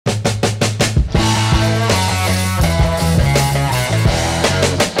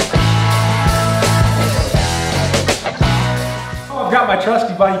my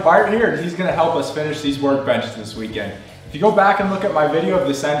trusty buddy Bart here, and he's gonna help us finish these workbenches this weekend. If you go back and look at my video of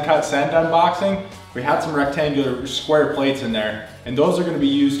the Send Cut Send unboxing, we had some rectangular square plates in there, and those are gonna be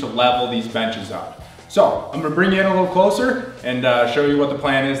used to level these benches up. So I'm gonna bring you in a little closer and show you what the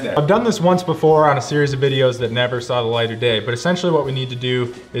plan is there. I've done this once before on a series of videos that never saw the light of day, but essentially what we need to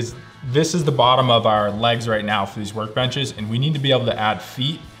do is, this is the bottom of our legs right now for these workbenches, and we need to be able to add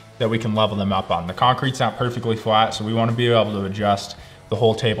feet that we can level them up on. The concrete's not perfectly flat, so we wanna be able to adjust the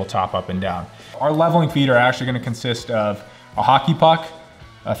whole tabletop up and down. Our leveling feet are actually gonna consist of a hockey puck,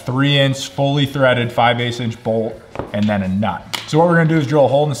 a 3-inch fully threaded 5/8" bolt, and then a nut. So what we're gonna do is drill a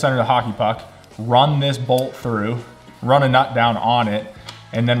hole in the center of the hockey puck, run this bolt through, run a nut down on it,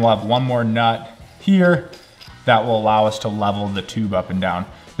 and then we'll have one more nut here that will allow us to level the tube up and down.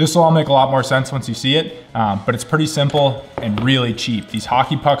 This will all make a lot more sense once you see it, but it's pretty simple and really cheap. These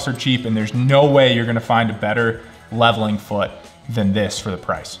hockey pucks are cheap, and there's no way you're gonna find a better leveling foot than this for the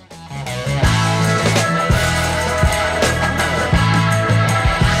price.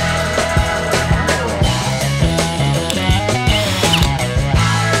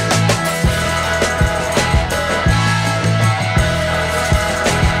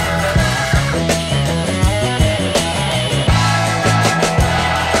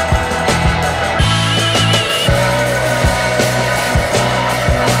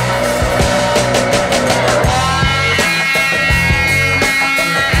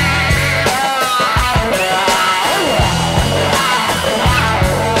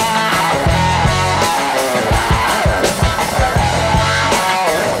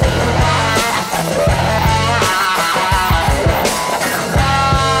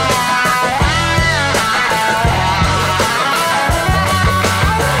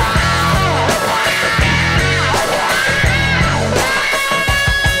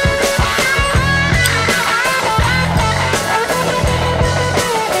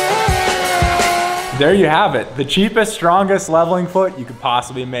 There you have it, the cheapest, strongest leveling foot you could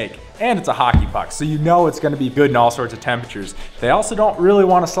possibly make. And it's a hockey puck, so you know it's gonna be good in all sorts of temperatures. They also don't really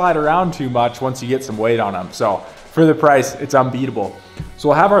wanna slide around too much once you get some weight on them. So for the price, it's unbeatable. So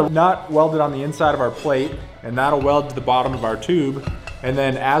we'll have our nut welded on the inside of our plate, and that'll weld to the bottom of our tube. And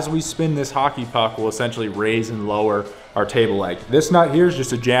then as we spin this hockey puck, we'll essentially raise and lower our table leg. This nut here is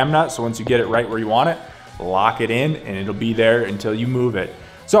just a jam nut, so once you get it right where you want it, lock it in, and it'll be there until you move it.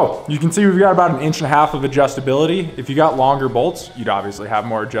 So you can see we've got about 1.5 inches of adjustability. If you got longer bolts, you'd obviously have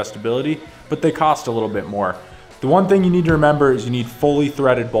more adjustability, but they cost a little bit more. The one thing you need to remember is you need fully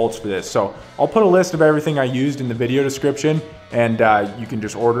threaded bolts for this. So I'll put a list of everything I used in the video description, and you can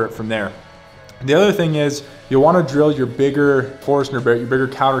just order it from there. The other thing is you'll want to drill your bigger Forstner bit, your bigger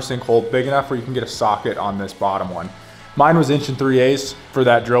countersink hole big enough where you can get a socket on this bottom one. Mine was 1 3/8" for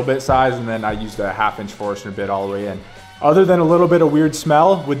that drill bit size, and then I used a 1/2 Forstner bit all the way in. Other than a little bit of weird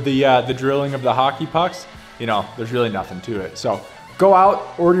smell with the drilling of the hockey pucks, you know, there's really nothing to it. So go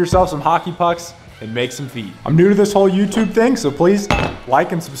out, order yourself some hockey pucks, and make some feet. I'm new to this whole YouTube thing, so please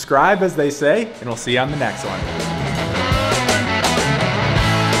like and subscribe, as they say, and we'll see you on the next one.